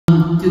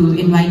to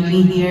invite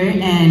me here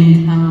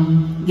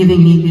and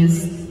giving me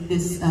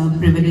this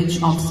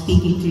privilege of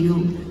speaking to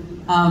you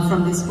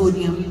from this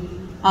podium.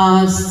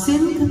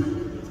 Sindh,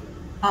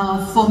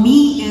 for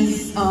me,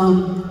 is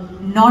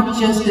not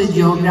just a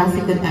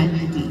geographical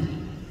entity.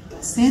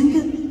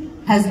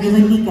 Sindh has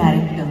given me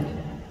character.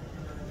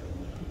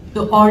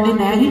 The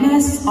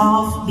ordinariness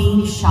of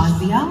being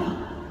Shazia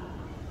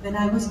when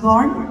I was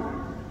born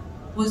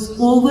was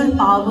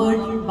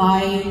overpowered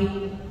by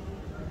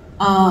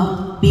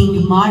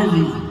being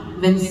Marvi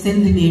when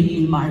Sindh made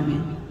me Marvi.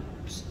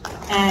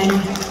 And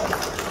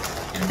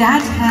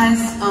that has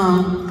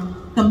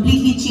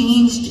completely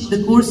changed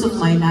the course of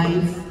my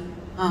life.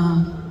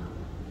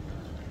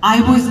 I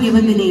was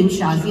given the name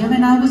Shazia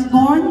when I was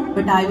born,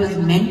 but I was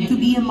meant to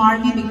be a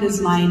Marvi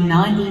because my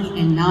Nani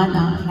and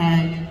Nana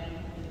had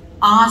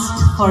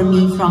asked for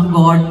me from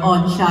God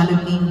on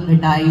Shalati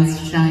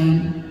Bhadai's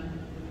shrine.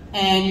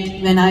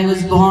 And when I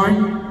was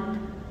born,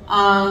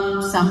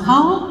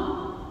 somehow,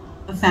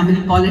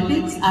 family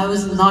politics, I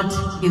was not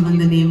given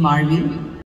the name Marvi.